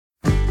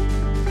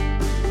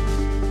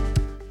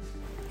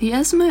The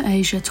ESMO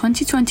Asia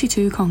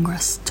 2022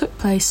 Congress took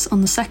place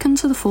on the 2nd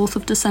to the 4th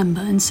of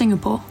December in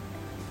Singapore.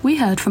 We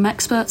heard from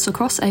experts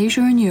across Asia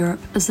and Europe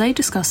as they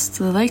discussed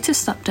the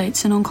latest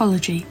updates in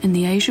oncology in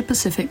the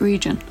Asia-Pacific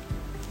region.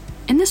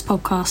 In this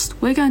podcast,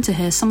 we're going to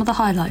hear some of the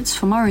highlights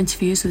from our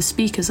interviews with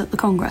speakers at the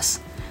Congress,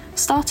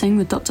 starting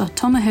with Dr.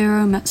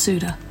 Tomohiro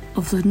Matsuda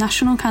of the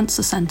National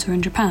Cancer Center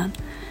in Japan,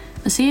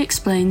 as he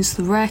explains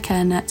the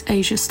RareCareNet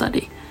Asia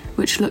study,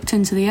 which looked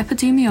into the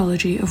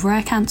epidemiology of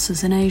rare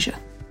cancers in Asia.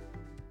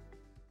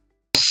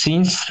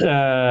 Since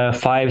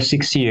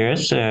 5-6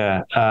 years,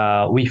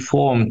 we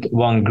formed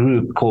one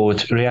group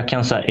called Rare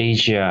Cancer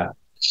Asia.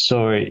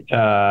 So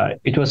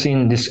it was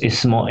in this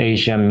ESMO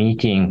Asia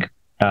meeting.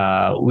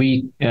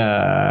 We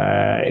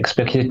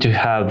expected to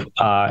have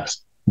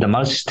the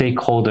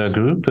multi-stakeholder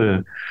group,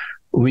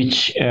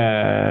 which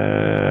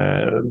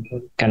can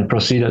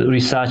proceed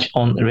research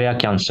on rare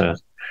cancer.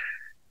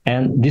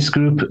 And this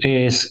group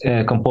is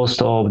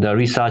composed of the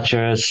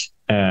researchers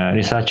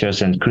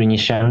and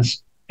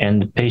clinicians,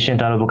 and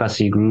patient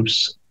advocacy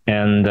groups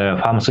and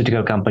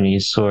pharmaceutical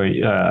companies. So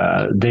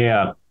they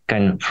are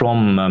kind of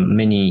from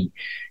many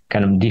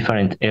kind of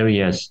different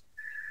areas.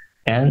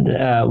 And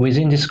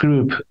within this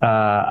group,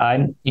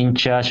 I'm in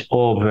charge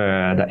of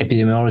the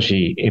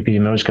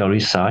epidemiological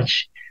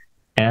research.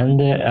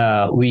 And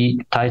we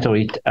title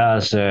it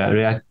as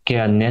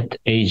RareCareNet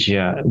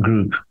Asia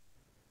Group.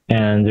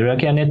 And the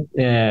RareCareNet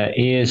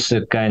is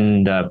a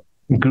kind of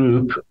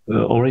group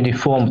already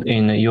formed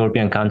in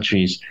European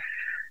countries.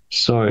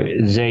 So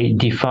they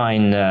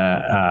define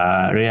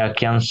rare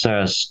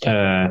cancers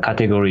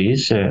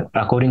categories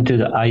according to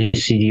the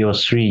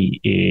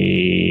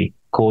ICD-03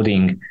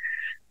 coding.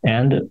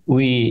 And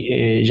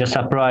we just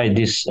applied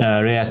this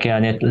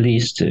RareCareNet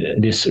list,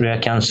 this rare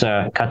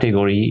cancer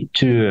category,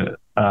 to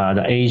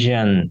the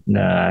Asian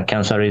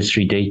cancer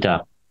registry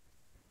data.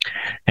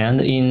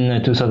 And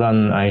in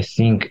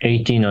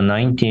 2018 or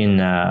 19,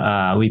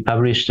 we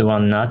published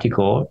one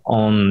article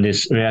on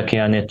this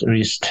RareCareNet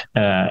list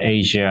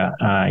Asia.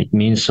 It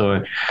means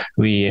so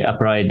we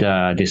applied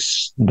the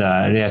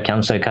rare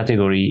cancer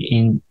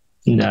category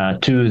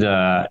to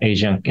the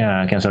Asian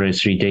cancer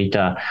registry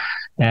data,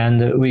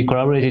 and we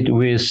collaborated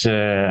with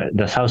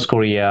the South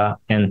Korea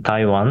and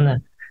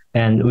Taiwan.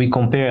 And we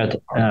compared,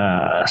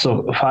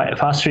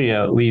 first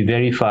year we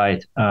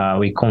verified,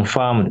 we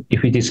confirmed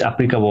if it is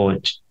applicable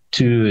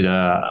to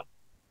the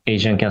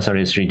Asian cancer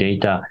registry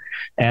data.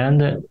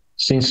 And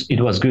since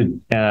it was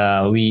good,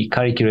 we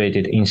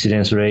calculated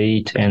incidence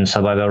rate and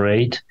survival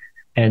rate,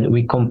 and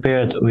we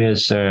compared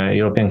with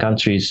European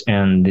countries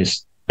and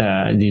these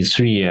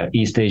three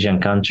East Asian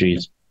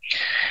countries.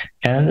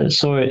 And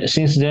so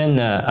since then,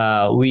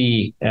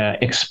 we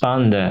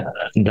expand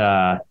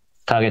the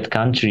target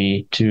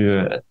country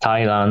to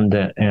Thailand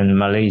and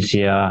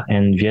Malaysia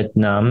and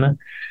Vietnam.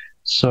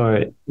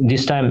 So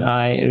this time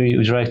I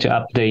would like to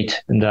update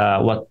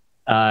what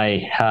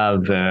I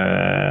have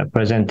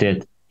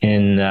presented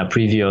in the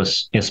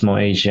previous ESMO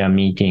Asia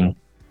meeting.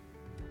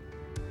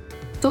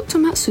 Dr.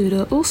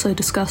 Matsuda also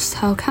discussed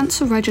how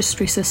cancer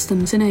registry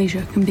systems in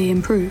Asia can be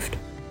improved.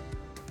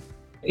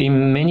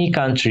 In many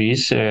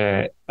countries,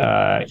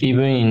 even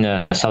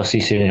in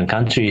Southeast Asian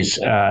countries,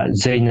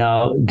 they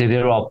now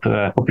develop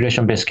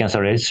population-based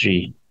cancer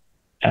registry.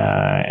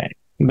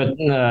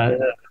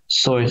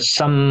 So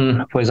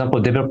some, for example,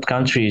 developed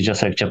countries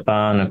just like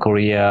Japan,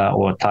 Korea,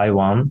 or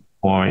Taiwan,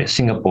 or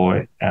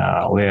Singapore,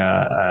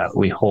 where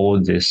we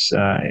hold this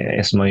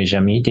ESMO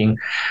Asia meeting,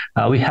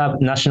 we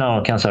have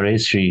national cancer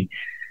registry.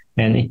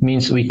 And it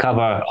means we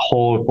cover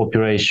whole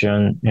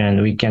population,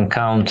 and we can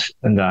count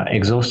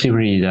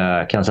exhaustively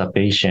the cancer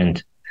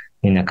patient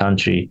in a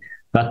country.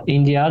 But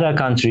in the other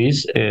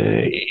countries,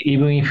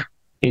 even if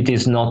it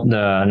is not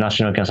the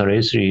national cancer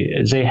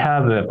registry, they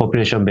have a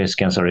population-based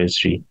cancer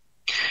registry,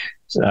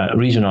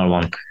 regional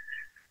one.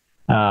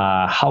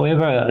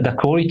 However, the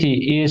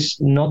quality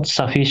is not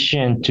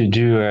sufficient to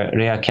do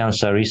rare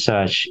cancer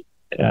research.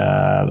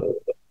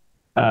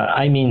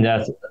 I mean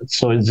that,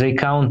 so they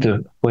count,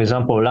 for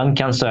example, lung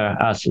cancer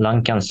as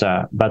lung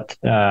cancer, but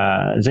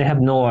they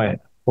have no,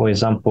 for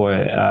example,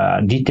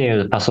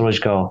 detailed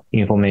pathological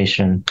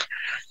information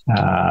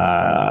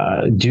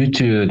due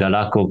to the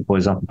lack of, for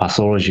example,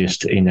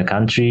 pathologists in the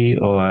country,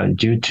 or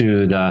due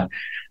to the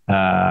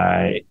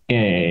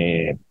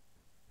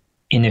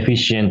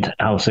inefficient,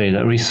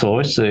 the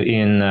resource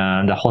in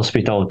the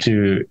hospital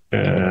to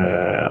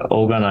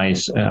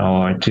organize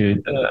or to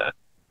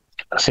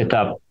set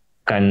up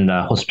kind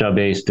of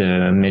hospital-based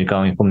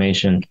medical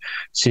information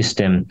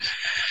system.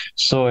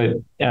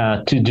 So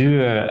to do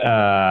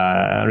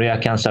rare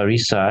cancer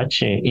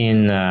research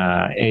in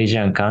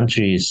Asian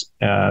countries,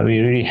 we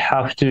really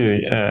have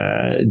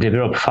to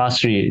develop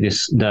firstly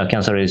the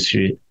cancer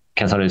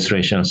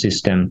registration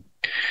system.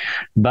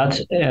 But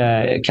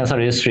cancer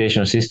registry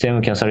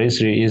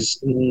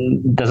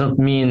doesn't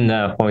mean,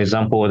 for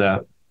example,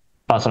 the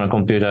personal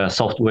computer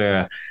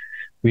software.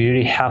 We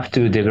really have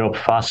to develop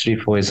firstly,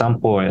 for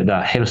example,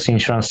 the health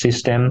insurance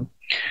system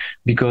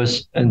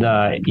because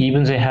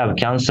even they have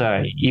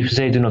cancer, if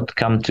they do not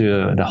come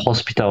to the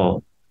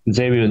hospital,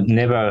 they will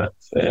never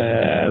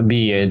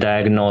be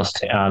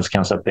diagnosed as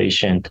cancer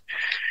patient.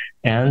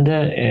 And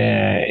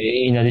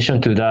in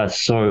addition to that,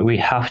 so we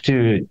have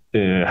to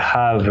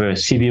have a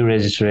CV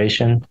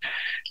registration.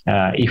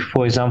 If,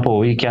 for example,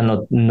 we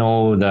cannot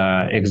know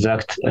the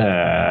exact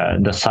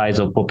the size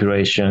of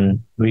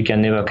population, we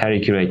can never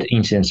calculate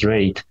incidence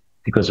rate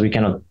because we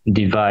cannot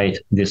divide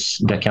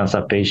the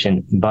cancer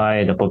patient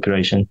by the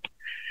population.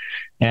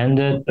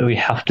 And we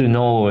have to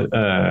know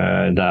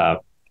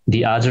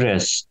the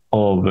address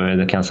of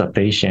the cancer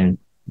patient.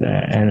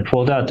 And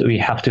for that, we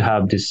have to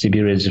have this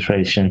CV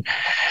registration.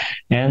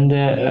 And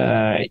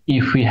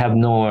if we have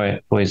no,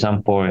 for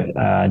example,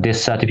 death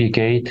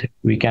certificate,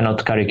 we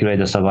cannot calculate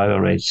the survival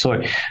rate.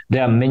 So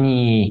there are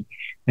many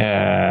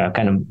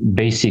kind of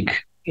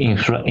basic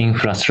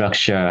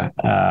infrastructure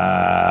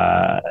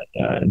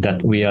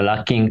that we are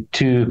lacking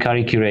to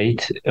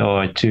calculate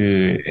or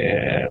to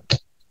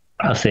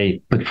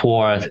put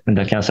forward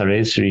the cancer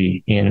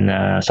registry in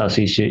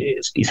Southeast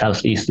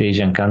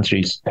Asian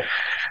countries.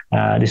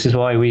 This is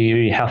why we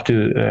really have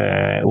to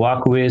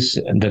work with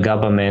the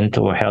government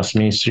or health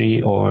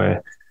ministry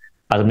or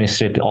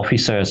administrative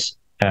officers,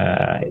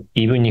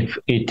 even if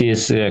it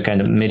is kind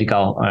of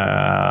medical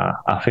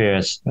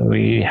affairs.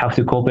 We have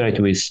to cooperate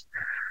with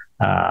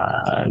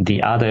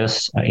the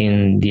others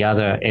in the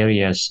other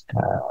areas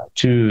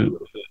to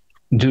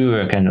do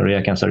a kind of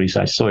rare cancer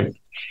research. So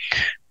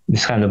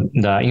this kind of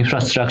the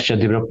infrastructure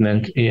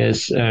development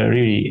is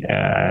really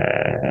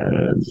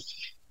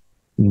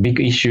big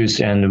issues,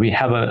 and we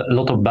have a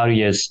lot of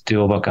barriers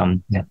to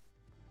overcome. Yeah.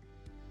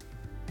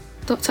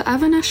 Dr.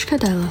 Avinash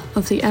Kadela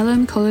of the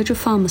LM College of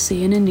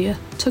Pharmacy in India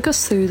took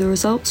us through the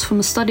results from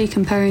a study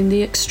comparing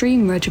the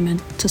extreme regimen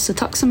to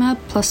cetuximab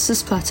plus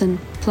cisplatin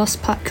plus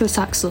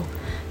paclitaxel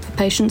for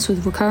patients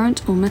with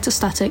recurrent or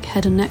metastatic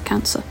head and neck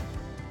cancer.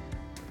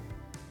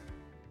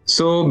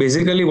 So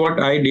basically what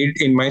I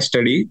did in my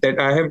study, that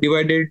I have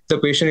divided the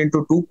patient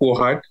into two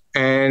cohorts,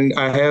 and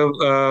I have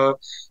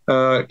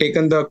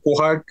taken the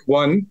cohort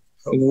 1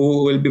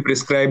 who will be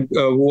prescribed,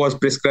 who was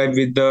prescribed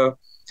with the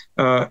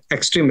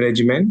extreme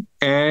regimen,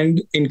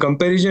 and in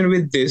comparison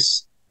with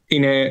this,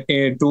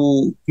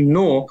 to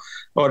know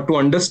or to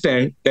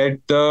understand that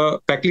the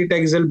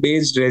paclitaxel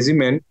based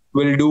regimen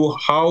will do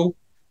how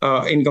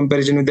in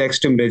comparison with the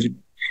extreme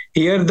regimen.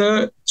 Here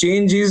the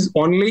change is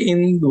only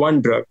in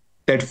one drug,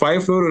 that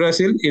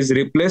 5-fluorouracil is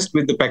replaced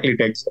with the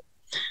paclitaxel.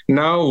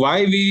 Now,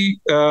 why we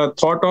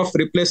thought of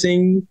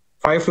replacing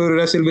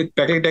 5-fluorouracil with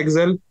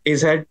paclitaxel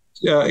is that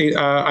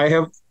I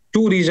have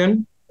two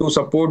reasons to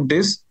support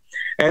this,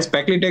 as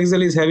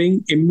paclitaxel is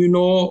having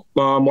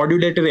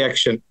immunomodulatory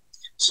action.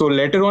 So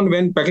later on,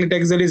 when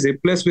paclitaxel is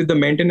replaced with the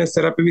maintenance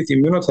therapy with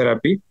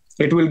immunotherapy,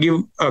 it will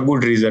give a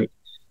good result.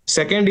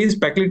 Second is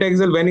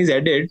paclitaxel, when is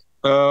added,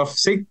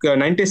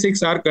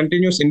 96-hour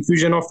continuous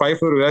infusion of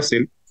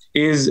 5-fluorouracil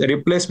is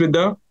replaced with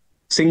the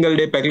single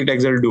day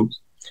paclitaxel dose.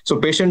 So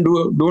patient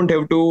don't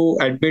have to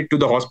admit to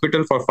the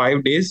hospital for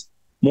 5 days.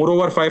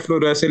 Moreover,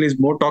 5-fluorouracil is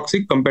more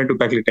toxic compared to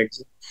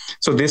paclitaxel.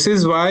 So this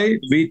is why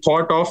we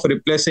thought of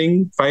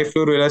replacing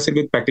 5-fluorouracil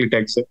with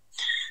paclitaxel.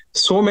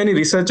 So many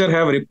researchers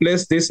have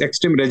replaced this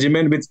extreme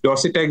regimen with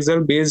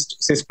docetaxel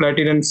based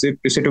cisplatin and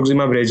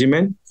cetuximab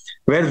regimen,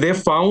 where they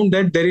found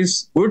that there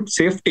is good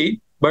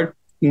safety, but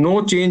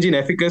no change in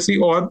efficacy,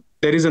 or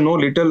there is no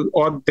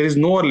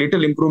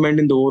little improvement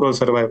in the overall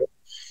survival.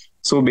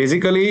 So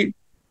basically,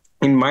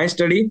 in my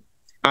study,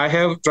 I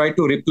have tried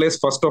to replace,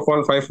 first of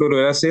all,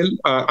 5-fluorouracil.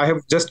 I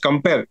have just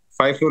compared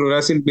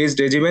 5-fluorouracil based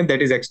regimen,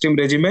 that is extreme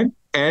regimen,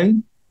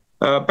 and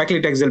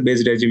paclitaxel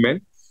based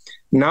regimen.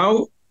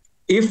 Now,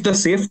 if the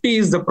safety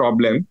is the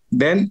problem,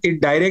 then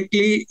it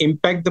directly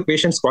impacts the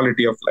patient's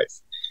quality of life.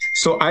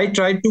 So I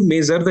tried to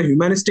measure the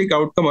humanistic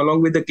outcome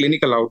along with the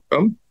clinical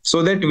outcome,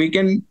 so that we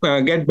can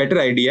get better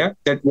idea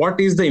that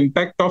what is the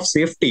impact of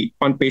safety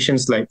on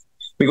patient's life.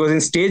 Because in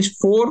stage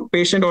 4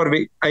 patient, or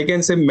I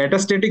can say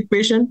metastatic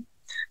patient,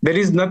 there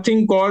is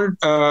nothing called,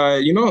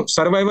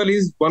 survival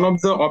is one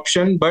of the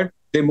option, but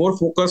they more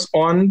focus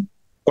on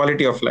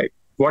quality of life.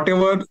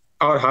 Whatever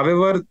or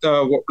however,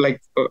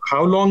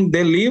 how long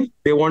they live,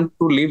 they want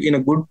to live in a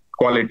good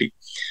quality.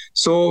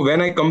 So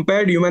when I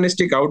compared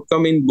humanistic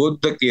outcome in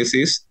both the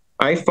cases,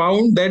 I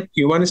found that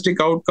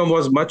humanistic outcome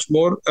was much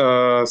more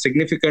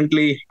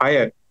significantly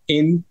higher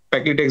in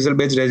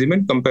paclitaxel-based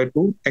regimen compared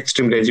to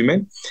extreme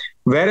regimen.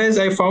 Whereas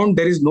I found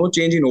there is no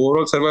change in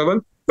overall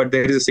survival, but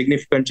there is a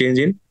significant change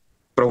in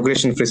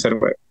progression-free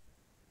survival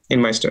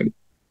in my study.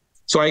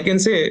 So I can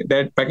say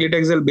that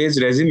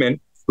paclitaxel-based regimen,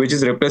 which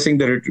is replacing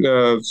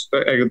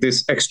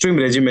this extreme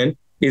regimen,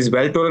 is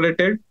well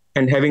tolerated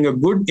and having a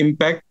good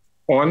impact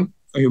on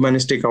a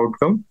humanistic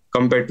outcome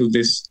compared to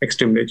this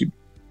extreme regimen.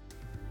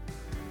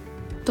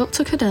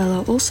 Dr.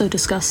 Kadela also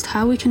discussed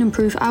how we can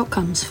improve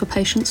outcomes for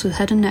patients with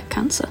head and neck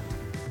cancer.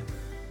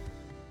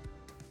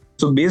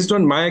 So based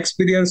on my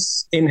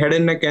experience in head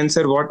and neck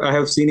cancer, what I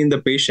have seen in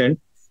the patient,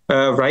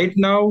 right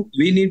now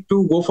we need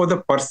to go for the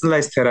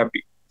personalized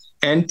therapy.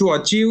 And to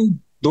achieve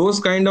those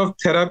kind of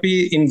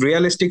therapy in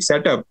realistic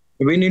setup,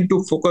 we need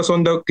to focus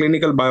on the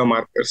clinical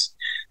biomarkers.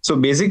 So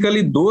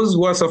basically, those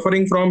who are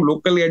suffering from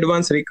locally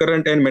advanced,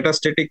 recurrent, and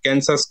metastatic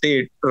cancer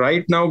state,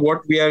 right now, what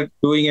we are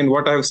doing and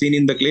what I've seen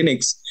in the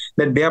clinics,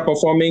 that they are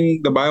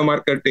performing the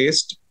biomarker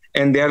test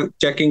and they are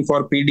checking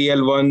for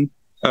PD-L1,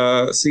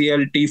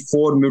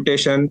 CLT4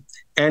 mutation,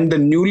 and the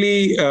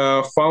newly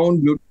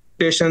found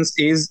mutations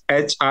is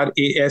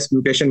HRAS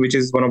mutation, which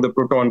is one of the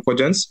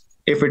proto-oncogenes.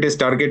 If it is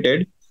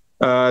targeted,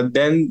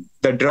 then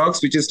the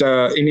drugs which is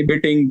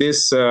inhibiting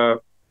this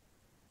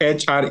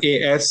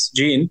HRAS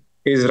gene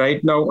is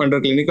right now under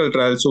clinical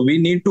trial. So we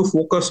need to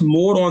focus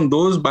more on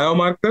those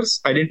biomarkers,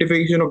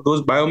 identification of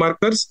those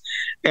biomarkers,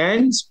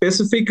 and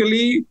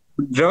specifically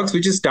drugs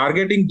which is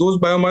targeting those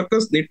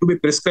biomarkers need to be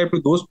prescribed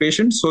to those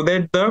patients so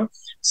that the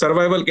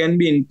survival can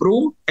be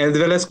improved as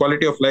well as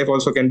quality of life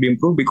also can be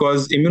improved,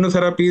 because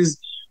immunotherapy is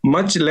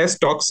much less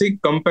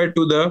toxic compared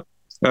to the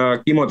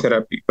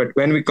chemotherapy. But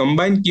when we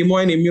combine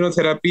chemo and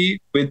immunotherapy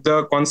with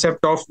the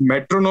concept of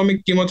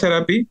metronomic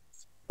chemotherapy,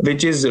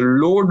 which is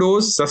low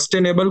dose,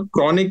 sustainable,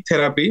 chronic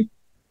therapy,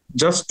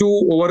 just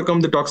to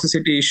overcome the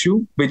toxicity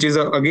issue, which is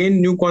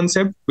again new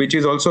concept, which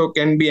is also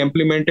can be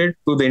implemented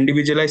to the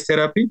individualized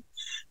therapy.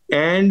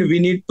 And we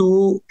need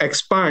to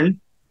expand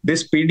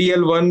this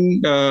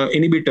PD-L1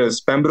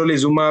 inhibitors,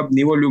 pembrolizumab,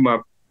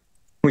 nivolumab,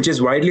 which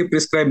is widely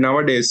prescribed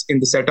nowadays in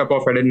the setup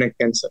of head and neck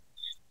cancer.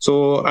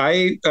 So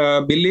I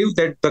believe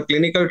that the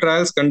clinical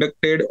trials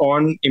conducted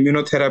on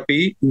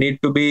immunotherapy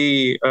need to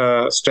be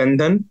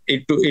strengthened.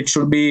 It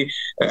should be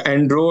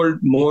enrolled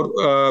more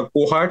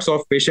cohorts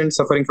of patients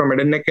suffering from head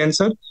and neck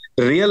cancer.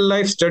 Real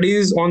life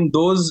studies on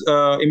those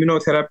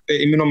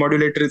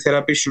immunomodulatory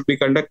therapies should be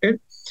conducted.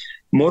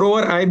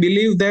 Moreover, I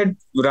believe that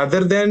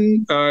rather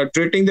than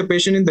treating the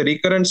patient in the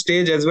recurrent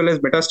stage as well as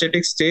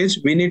metastatic stage,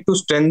 we need to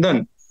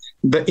strengthen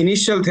the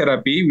initial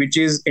therapy, which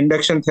is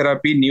induction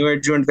therapy,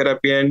 neoadjuvant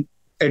therapy, and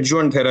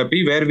adjuvant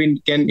therapy, where we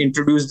can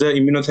introduce the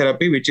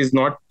immunotherapy, which is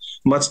not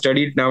much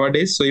studied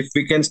nowadays. So if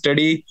we can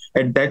study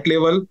at that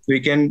level, we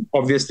can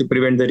obviously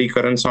prevent the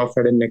recurrence of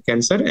head and neck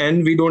cancer,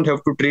 and we don't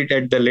have to treat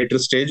at the later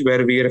stage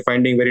where we are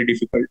finding very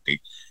difficulty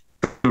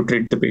to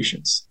treat the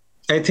patients.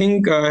 I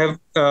think I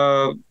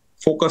have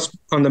focused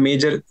on the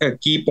major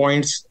key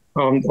points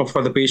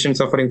for the patients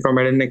suffering from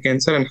head and neck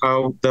cancer and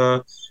how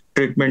the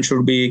treatment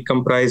should be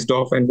comprised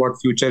of and what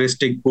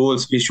futuristic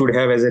goals we should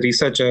have as a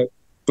researcher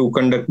to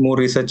conduct more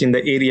research in the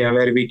area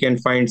where we can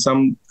find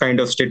some kind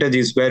of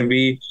strategies where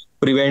we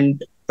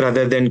prevent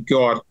rather than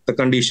cure the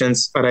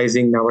conditions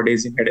arising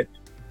nowadays in head and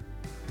neck.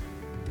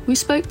 We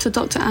spoke to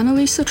Dr.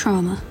 Annalisa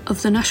Trama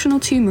of the National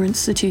Tumour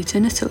Institute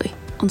in Italy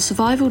on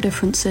survival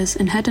differences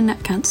in head and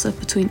neck cancer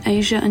between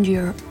Asia and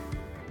Europe.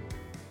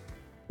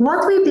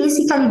 What we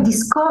basically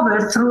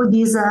discovered through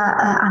this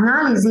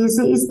analysis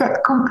is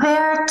that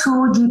compared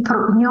to the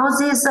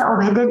prognosis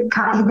of head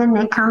and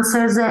neck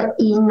cancers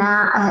in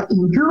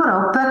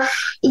Europe,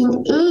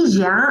 in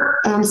Asia,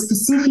 and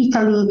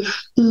specifically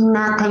in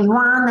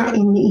Taiwan,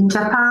 in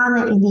Japan,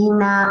 and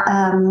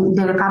in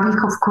the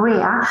Republic of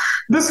Korea,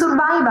 the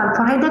survival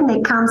for head and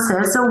neck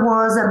cancers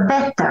was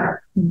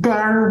better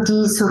than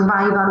the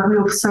survival we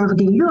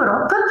observed in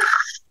Europe.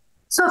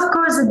 So, of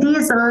course,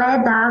 this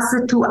led us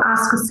to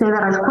ask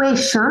several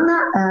questions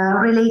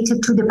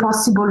related to the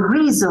possible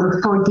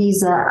reason for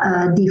these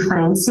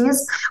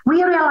differences.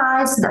 We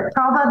realized that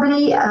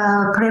probably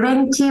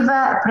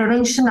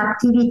prevention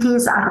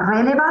activities are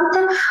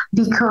relevant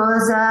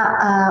because,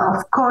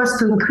 of course,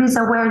 to increase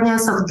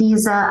awareness of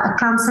these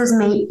cancers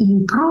may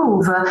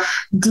improve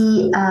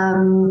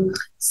the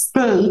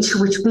stage,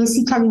 which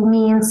basically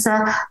means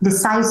the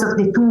size of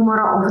the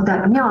tumor of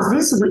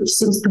diagnosis, which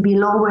seems to be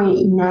lower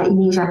in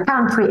Asian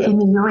country,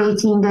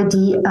 ameliorating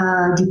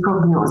the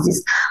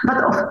prognosis.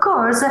 But of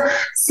course,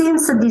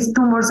 since these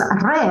tumors are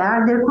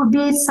rare, there could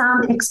be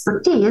some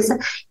expertise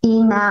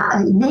in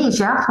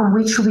Asia from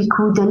which we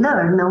could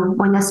learn.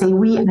 When I say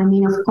we, I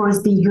mean, of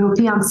course, the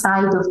European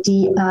side of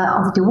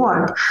the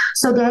world.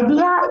 So the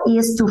idea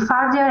is to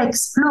further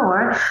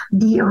explore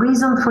the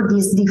reason for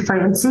these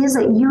differences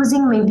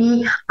using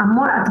maybe a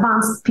more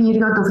advanced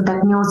period of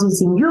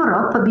diagnosis in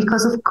Europe,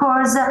 because of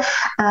course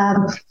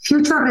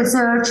future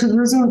research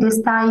using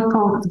this type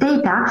of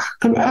data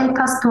can help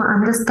us to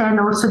understand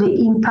also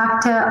the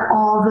impact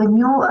of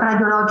new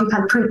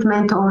radiological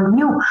treatment or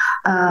new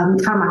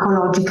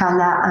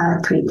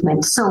pharmacological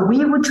treatment. So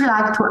we would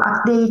like to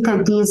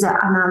update this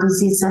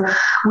analysis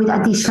with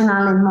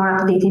additional and more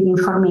updated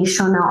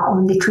information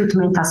on the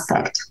treatment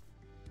aspect.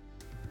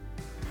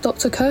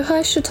 Dr.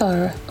 Kohei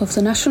Shitara of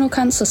the National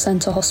Cancer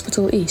Center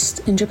Hospital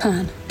East in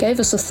Japan gave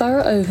us a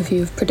thorough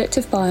overview of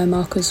predictive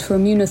biomarkers for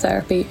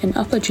immunotherapy in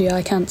upper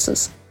GI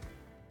cancers.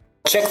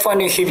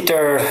 Checkpoint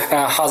inhibitor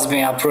has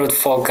been approved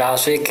for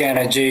gastric and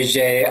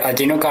GEJ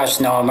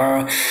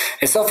adenocarcinoma,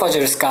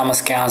 esophageal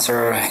squamous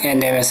cancer,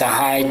 and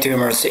MSI-high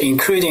tumors,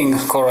 including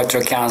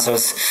colorectal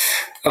cancers.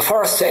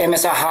 First,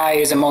 MSI-High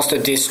is the most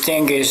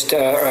distinguished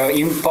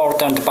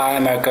important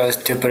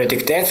biomarker to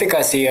predict the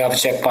efficacy of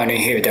checkpoint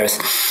inhibitors.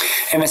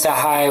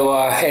 MSI-High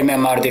or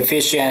MMR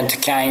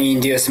deficient can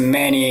induce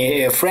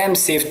many frame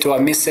shift or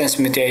missense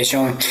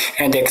mutation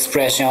and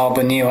expression of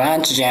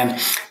neoantigen.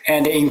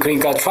 And in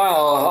clinical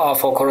trial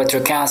for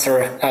colorectal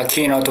cancer,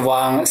 Keynote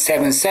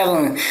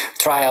 177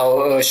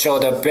 trial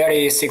showed a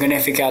very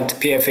significant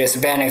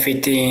PFS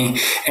benefit in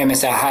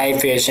MSI-High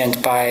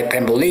patient by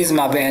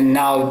pembrolizumab, and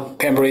now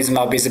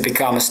pembrolizumab is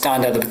become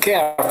standard of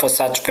care for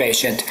such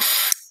patient.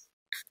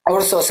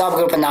 Also,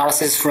 subgroup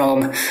analysis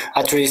from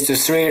at least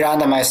 3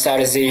 randomized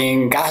studies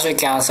in gastric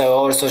cancer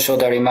also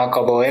showed a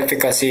remarkable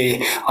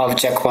efficacy of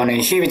checkpoint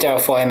inhibitor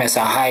for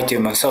MSI-High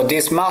tumor. So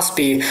this must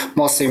be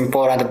most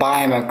important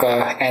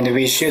biomarker, and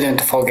we shouldn't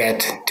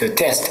forget to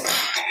test.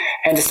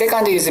 And the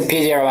second is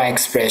PD-L1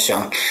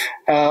 expression.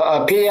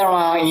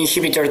 PD-L1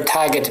 inhibitor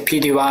target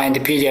PD-1 and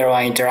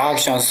PD-L1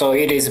 interaction, so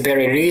it is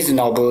very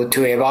reasonable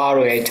to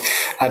evaluate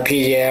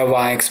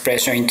PD-L1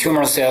 expression in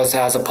tumor cells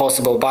as a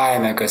possible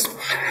biomarkers.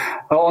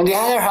 On the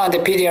other hand, the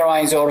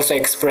PD-L1 is also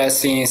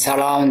expressed in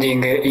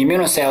surrounding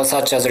immune cells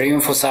such as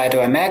lymphocyte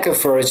or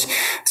macrophage.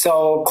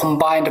 So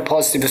combined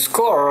positive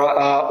score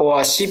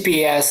or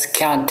CPS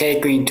can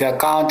take into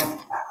account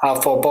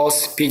for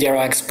both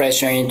PD-L1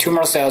 expression in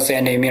tumor cells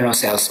and immune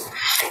cells.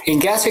 In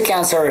gastric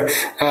cancer,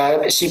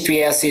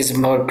 CPS is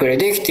more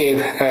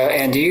predictive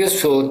and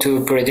useful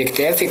to predict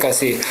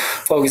efficacy.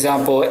 For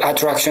example,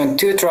 Attraction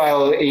 2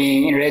 trial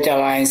in later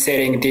line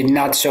setting did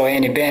not show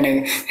any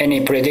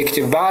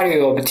predictive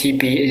value of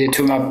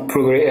tumor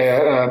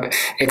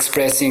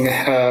expressing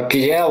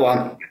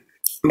PD-L1.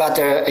 But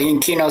in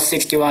Keynote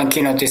 61,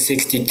 Keynote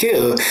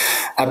 62,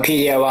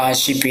 PD-L1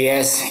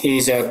 CPS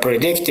is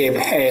predictive,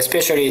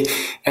 especially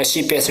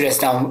CPS less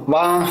than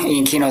 1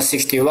 in Keynote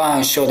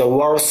 61 showed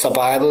worse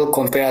survival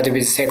compared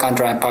with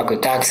second-line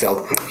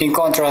paclitaxel. In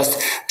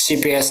contrast,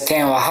 CPS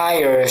 10 or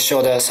higher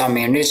showed some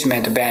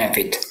enrichment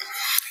benefit.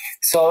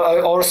 So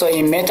also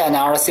in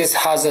meta-analysis,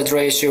 hazard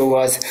ratio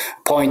was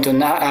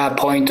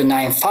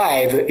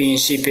 0.95 in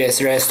CPS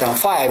less than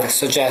 5,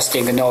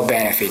 suggesting no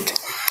benefit.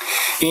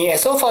 In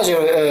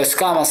esophageal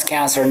squamous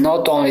cancer,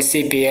 not only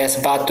CPS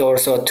but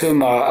also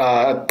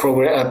tumor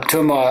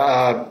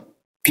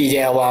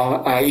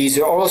PD-L1 is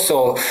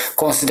also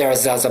considered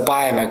as a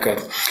biomarker.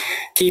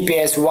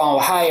 TPS 1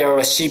 or higher or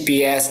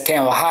CPS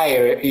 10 or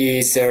higher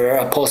is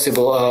a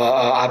possible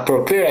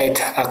appropriate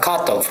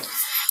cutoff.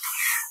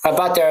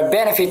 But the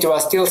benefit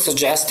was still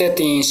suggested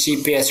in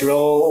CPS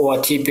low or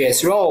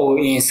TPS low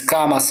in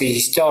squamous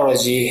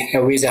histology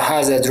with a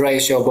hazard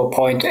ratio of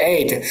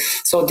 0.8.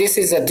 So this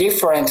is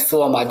different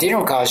from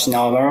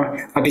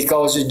adenocarcinoma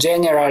because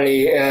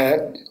generally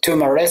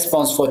tumor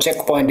response for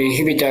checkpoint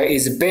inhibitor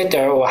is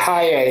better or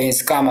higher in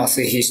squamous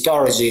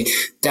histology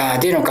than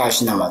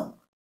adenocarcinoma.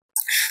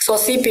 So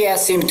CPS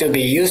seems to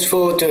be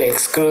useful to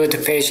exclude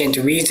patients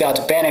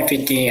without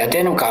benefit in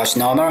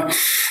adenocarcinoma,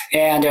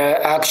 and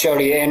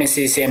actually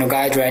NCCN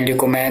guideline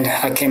recommend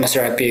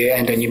chemotherapy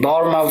and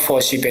nivolumab for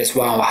CPS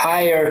 1 or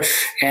higher,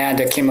 and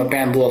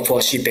chemopembro for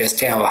CPS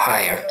 10 or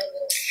higher.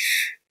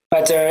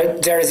 But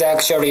there is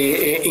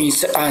actually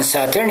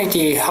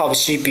uncertainty of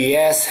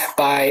CPS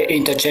by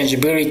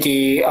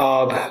interchangeability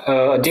of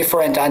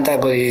different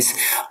antibodies,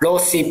 low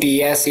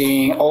CPS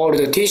in all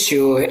the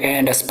tissue,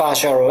 and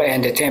spatial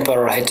and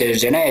temporal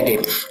heterogeneity.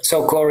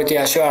 So quality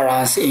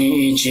assurance in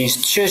each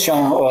institution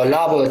or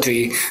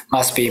laboratory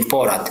must be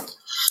important.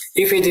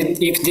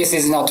 If this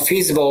is not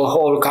feasible,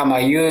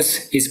 all-comer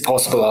use is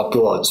possible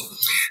approach.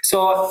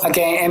 So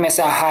again,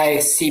 MSI-High,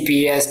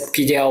 CPS,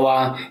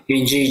 PD-L1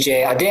 in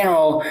GJ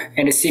adeno,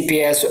 and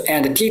CPS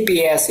and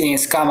TPS in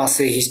squamous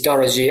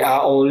histology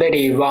are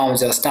already one of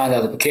the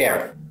standard of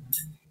care.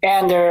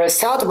 And the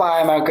third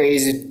biomarker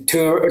is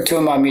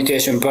tumor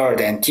mutation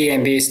burden,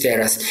 TMB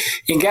status.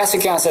 In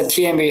gastric cancer,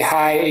 TMB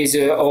high is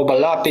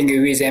overlapping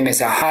with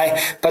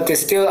MSI-High, but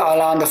still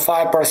around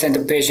 5%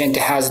 of patients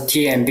has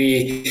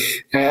TMB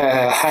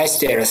high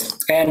status.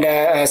 And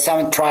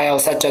some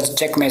trials such as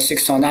Checkmate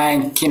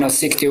 609, Keynote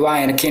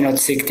 61, and Keynote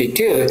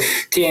 62,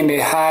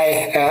 TMB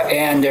high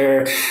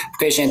and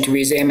patient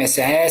with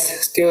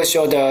MSIS still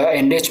show the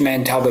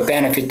enrichment of the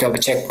benefit of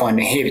checkpoint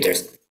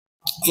inhibitors.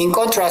 In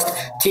contrast,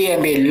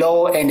 TMB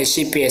low and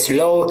CPS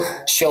low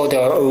show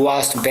the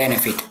worst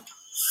benefit.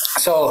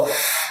 So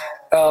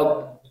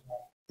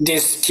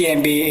this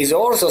TMB is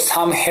also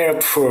some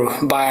helpful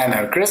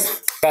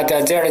biomarkers, but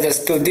there is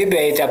still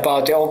debate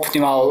about the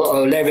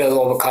optimal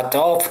level of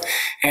cutoff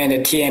and the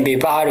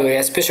TMB value,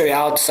 especially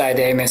outside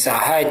the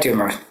MSI-High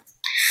tumor.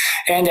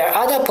 And there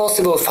are other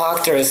possible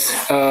factors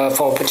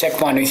for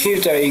checkpoint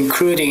inhibitor,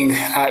 including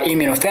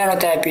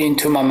immunophenotype in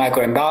tumor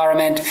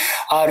microenvironment,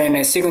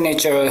 RNA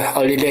signature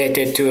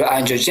related to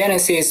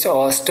angiogenesis,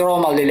 or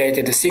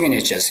stroma-related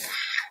signatures.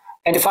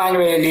 And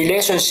finally,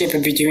 relationship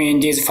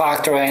between this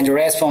factor and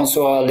response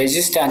or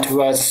resistance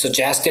was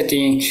suggested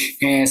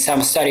in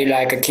some study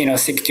like Keynote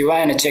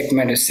 61 and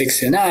Checkmate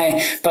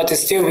 69, but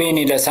still we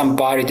need some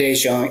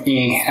validation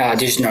in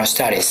additional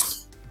studies.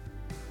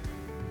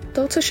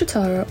 Dr.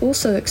 Shitara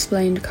also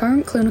explained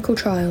current clinical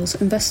trials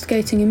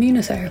investigating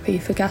immunotherapy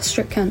for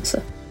gastric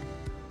cancer.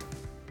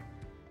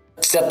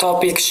 The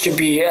topic should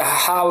be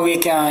how we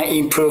can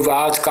improve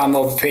outcome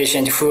of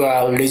patients who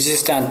are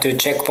resistant to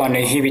checkpoint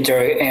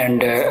inhibitor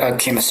and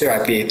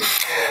chemotherapy.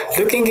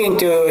 Looking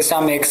into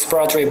some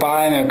exploratory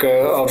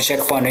biomarker of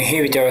checkpoint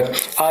inhibitor,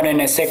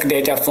 RNA-seq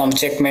data from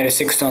CheckMate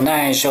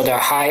 609 showed a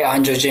high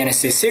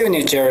angiogenesis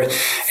signature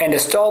and a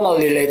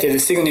stromal-related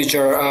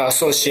signature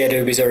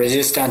associated with a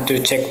resistance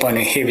to checkpoint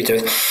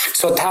inhibitors.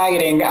 So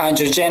targeting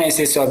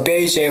angiogenesis of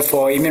VEGF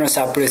for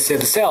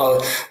immunosuppressive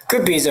cell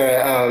could be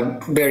the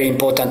very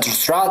important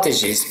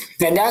strategies.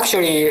 And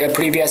actually,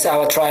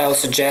 our trial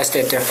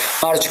suggested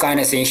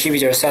multikinase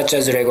inhibitors such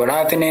as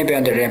regorafenib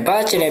and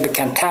lenvatinib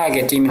can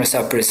target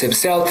immunosuppressive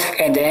cell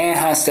and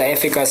enhance the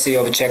efficacy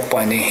of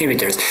checkpoint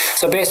inhibitors.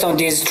 So based on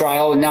this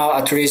trial, now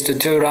at least 2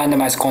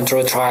 randomized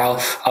control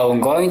trials are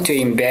ongoing to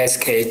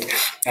investigate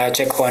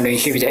checkpoint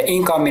inhibitor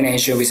in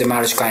combination with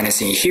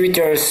multikinase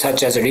inhibitors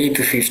such as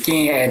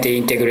LEAP-15 and the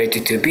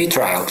integrated 2B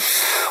trial.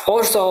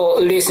 Also,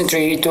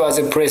 recently it was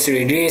a press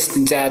release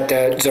that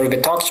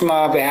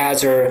zolbetuximab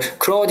as a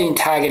claudin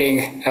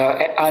targeting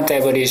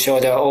antibody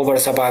showed an overall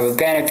survival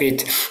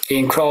benefit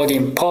in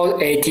claudin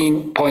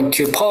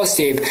 18.2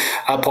 positive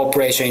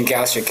population in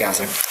gastric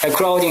cancer.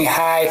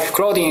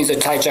 Claudin is a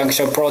tight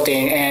junction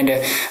protein, and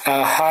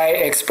high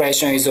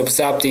expression is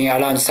observed in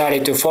around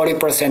 30 to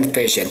 40%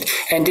 patients.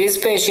 And these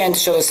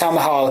patients show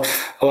somehow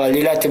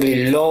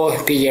relatively low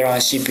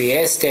PD-L1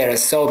 CPS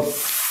status. So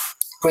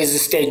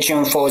please stay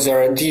tuned for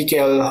the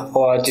detail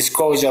or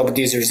disclosure of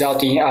this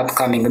result in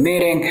upcoming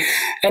meeting.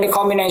 And in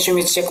combination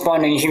with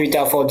checkpoint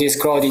inhibitor for this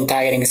claudin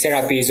targeting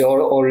therapy is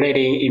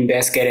already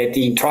investigated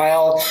in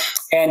trial.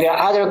 And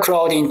other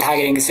claudin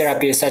targeting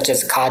therapies such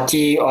as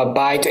CAR-T or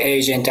BiTE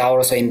agent are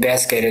also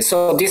investigated.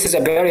 So this is a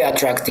very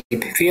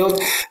attractive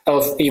field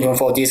even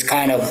for this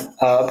kind of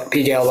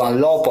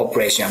PD-L1 low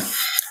population.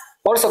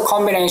 Also,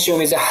 combination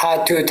with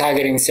HER2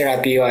 targeting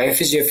therapy or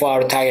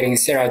FGFR targeting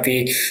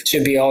therapy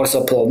should be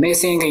also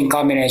promising in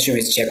combination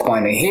with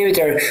checkpoint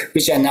inhibitor,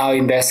 which are now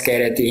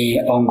investigated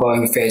in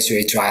ongoing phase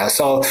 3 trials.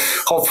 So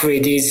hopefully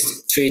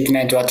this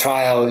treatment or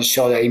trial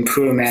show the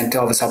improvement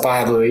of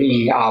survival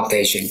in our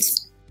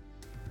patients.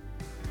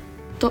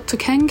 Dr.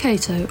 Ken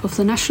Kato of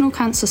the National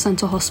Cancer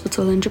Center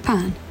Hospital in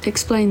Japan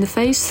explained the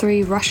phase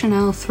 3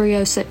 RATIONALE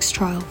 306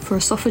 trial for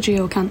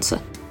esophageal cancer.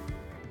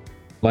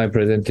 My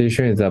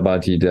presentation is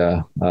about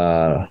the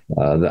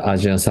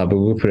ASEAN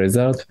subgroup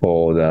result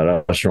for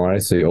the RATIONALE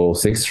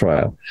 306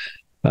 trial.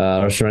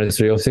 RATIONALE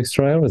 306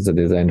 trial was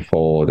designed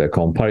for the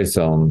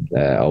comparison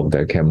of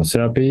the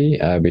chemotherapy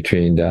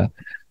between the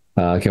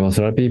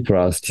chemotherapy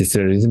plus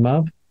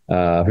tislelizumab,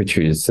 which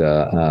is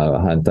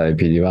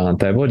anti-PD-1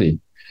 antibody.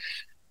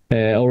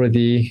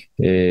 Already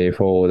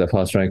for the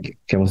first-line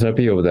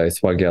chemotherapy of the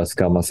esophageal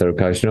squamous cell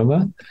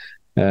carcinoma,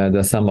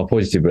 some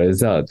positive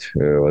result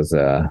was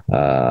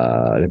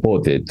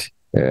reported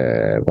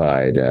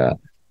by the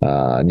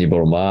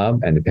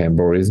nivolumab and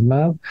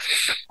pembrolizumab,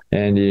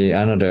 and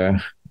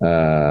another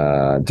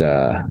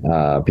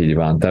the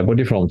PD-1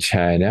 antibody from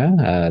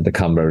China, the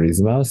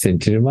cambrelizumab,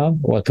 sintilimab,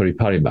 or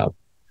toripalimab.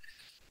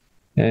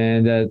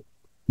 And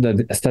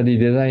the study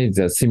design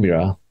is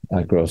similar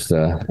across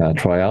the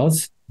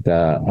trials.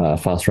 The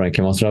first-line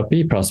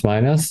chemotherapy plus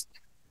minus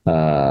the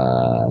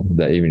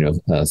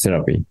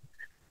immunotherapy.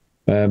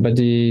 But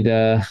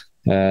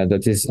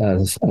that is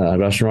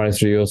RATIONALE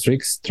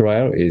 306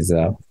 trial is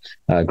a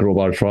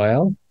global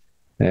trial,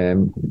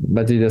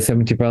 but it is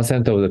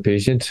 70% of the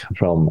patients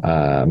from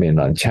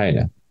mainland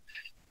China.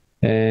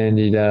 And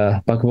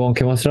the backbone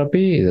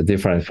chemotherapy is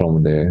different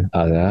from the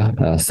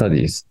other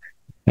studies.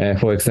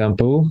 For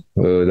example,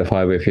 the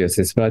 5-FU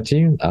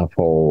cisplatin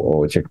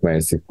for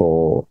CheckMate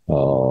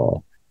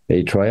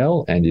 4A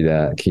trial and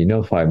the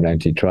Keynote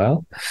 590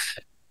 trial.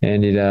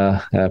 And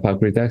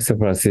paclitaxel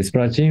plus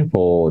cisplatin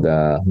for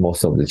the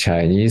most of the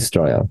Chinese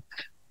trial.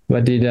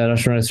 But the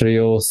RATIONALE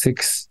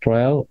 306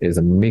 trial is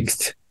a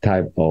mixed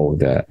type of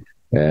the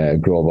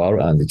global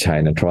and the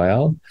China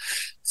trial.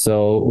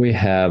 So we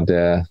have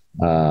the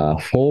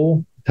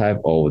 4 type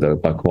of the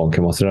backbone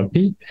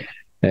chemotherapy,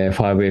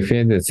 5-FU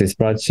and the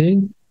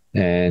cisplatin,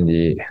 and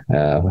the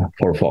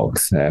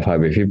FOLFOX,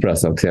 5-FU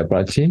plus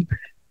oxaliplatin,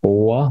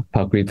 or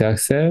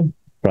paclitaxel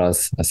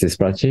plus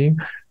cisplatin,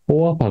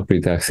 or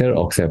paclitaxel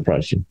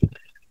oxaliplatin.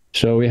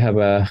 So we have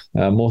a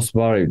most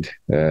varied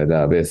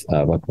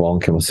the backbone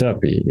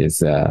chemotherapy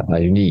is a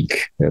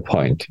unique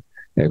point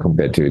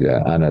compared to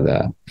the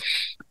another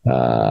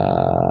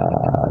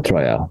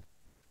trial.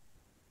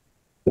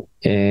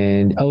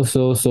 And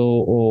also,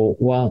 so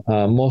one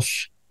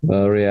most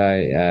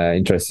really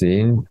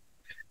interesting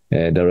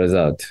the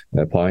result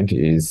point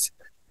is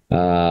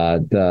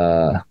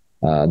the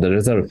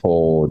result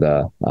for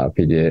the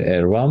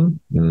PD-L1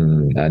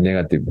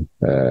 negative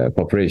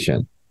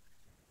population.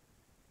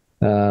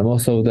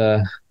 Most of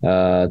the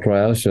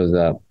trials shows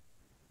that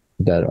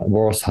the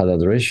worst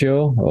hazard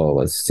ratio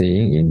was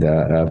seen in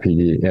the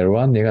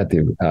PD-L1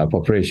 negative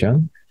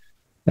population.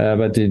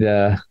 But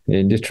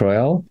in this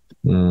trial,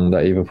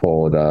 even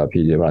for the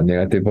PD-1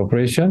 negative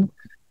population,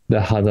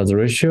 the hazard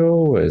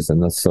ratio is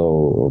not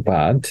so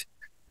bad.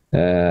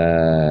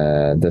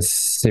 That's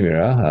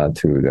similar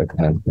to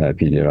the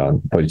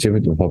PD-1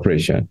 positive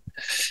population.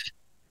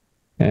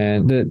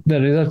 And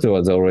the result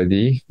was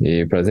already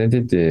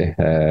presented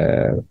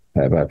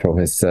by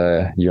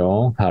Professor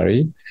Yon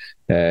Hari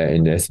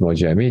in the ESMO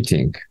GI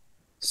meeting.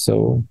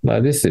 So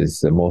this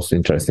is the most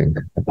interesting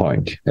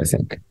point, I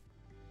think.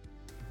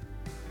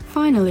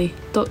 Finally,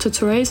 Dr.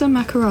 Teresa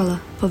Macarella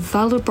of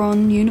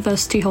Valdebron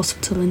University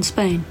Hospital in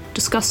Spain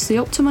discussed the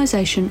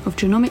optimization of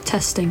genomic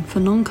testing for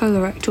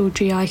non-colorectal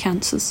GI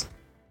cancers.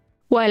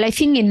 Well, I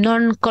think in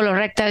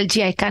non-colorectal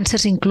GI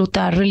cancers include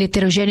a really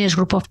heterogeneous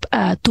group of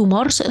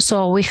tumors.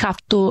 So we have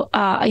to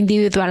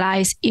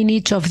individualize in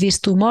each of these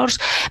tumors.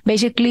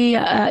 Basically,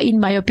 in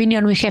my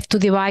opinion, we have to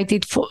divide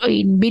it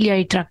in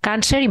biliary tract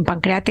cancer, in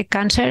pancreatic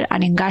cancer,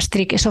 and in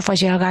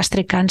esophageal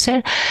gastric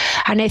cancer.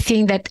 And I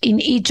think that in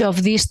each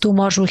of these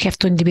tumors, we have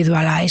to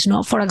individualize.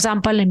 No? For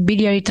example, in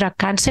biliary tract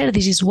cancer,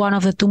 this is one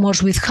of the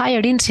tumors with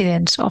higher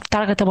incidence of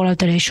targetable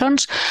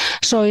alterations.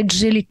 So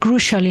it's really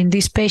crucial in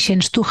these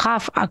patients to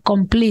have a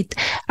complete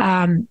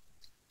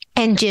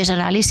NGS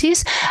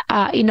analysis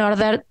in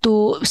order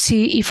to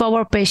see if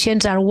our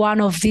patients are one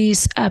of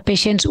these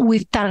patients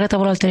with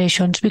targetable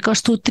alterations,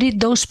 because to treat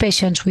those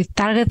patients with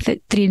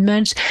targeted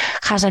treatments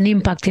has an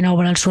impact in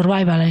overall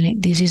survival,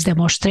 and this is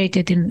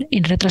demonstrated in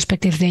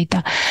retrospective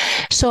data.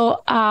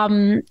 So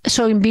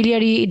in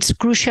biliary, it's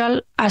crucial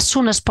as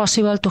soon as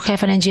possible to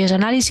have an NGS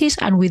analysis,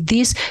 and with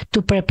this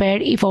to prepare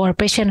if our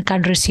patient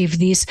can receive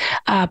this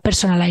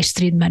personalized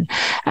treatment.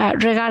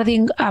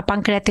 Regarding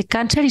pancreatic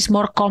cancer, is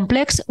more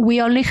complex.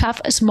 We only have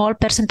a small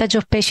percentage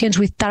of patients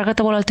with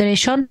targetable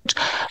alterations,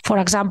 for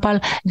example,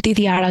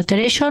 DDR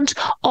alterations,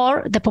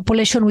 or the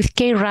population with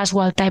KRAS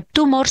wild-type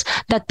tumors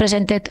that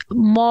presented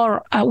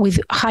more with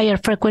higher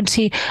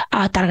frequency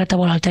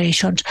targetable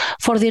alterations.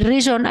 For the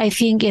reason, I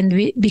think,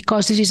 and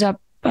because this is a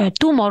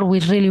tumor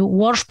with really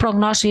worse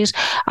prognosis,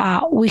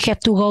 we have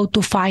to go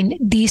to find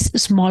this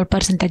small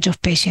percentage of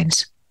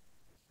patients.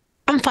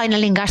 And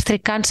finally, in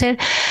gastric cancer,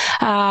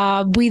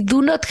 we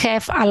do not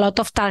have a lot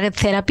of target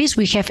therapies.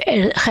 We have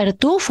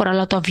HER2 for a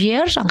lot of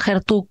years, and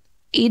HER2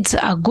 it's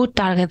a good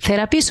target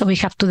therapy, so we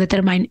have to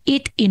determine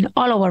it in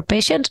all our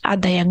patients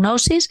at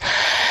diagnosis.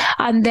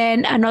 And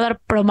then another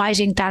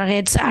promising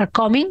targets are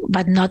coming,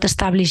 but not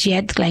established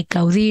yet, like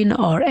Claudin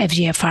or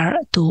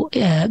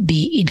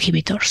FGFR2b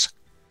inhibitors.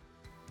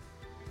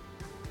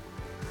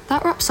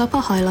 That wraps up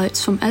our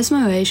highlights from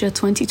ESMO Asia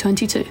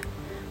 2022.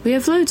 We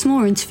have loads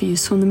more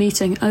interviews from the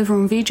meeting over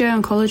on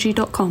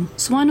vjoncology.com,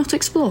 so why not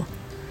explore?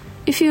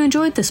 If you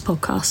enjoyed this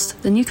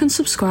podcast, then you can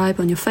subscribe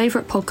on your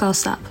favourite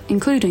podcast app,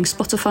 including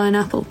Spotify and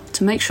Apple,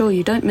 to make sure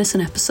you don't miss an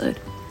episode.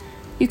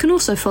 You can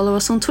also follow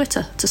us on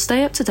Twitter to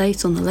stay up to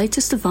date on the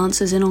latest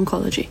advances in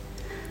oncology.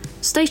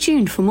 Stay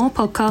tuned for more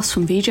podcasts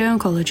from VJ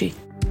Oncology.